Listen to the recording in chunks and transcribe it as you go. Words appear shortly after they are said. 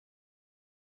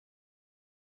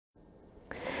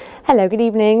Hello, good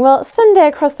evening. Well, Sunday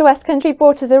across the West Country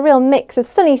brought us a real mix of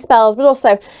sunny spells, but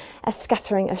also a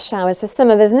scattering of showers for some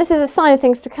of us, and this is a sign of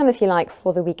things to come, if you like,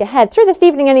 for the week ahead. Through this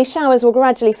evening, any showers will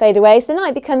gradually fade away, so the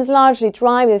night becomes largely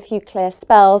dry with a few clear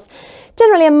spells.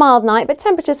 Generally a mild night, but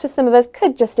temperatures for some of us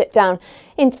could just dip down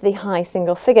into the high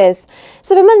single figures.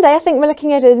 So for Monday, I think we're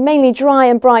looking at a mainly dry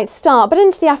and bright start, but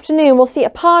into the afternoon we'll see a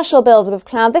partial build-up of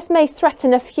cloud. This may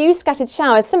threaten a few scattered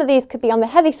showers. Some of these could be on the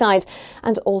heavy side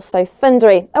and also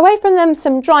thundery. Away from them,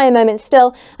 some drier moments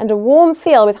still and a warm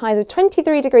feel with highs of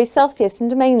 23 degrees Celsius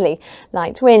and mainly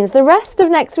light winds. The rest of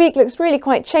next week looks really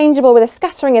quite changeable with a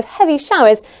scattering of heavy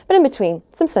showers, but in between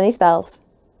some sunny spells.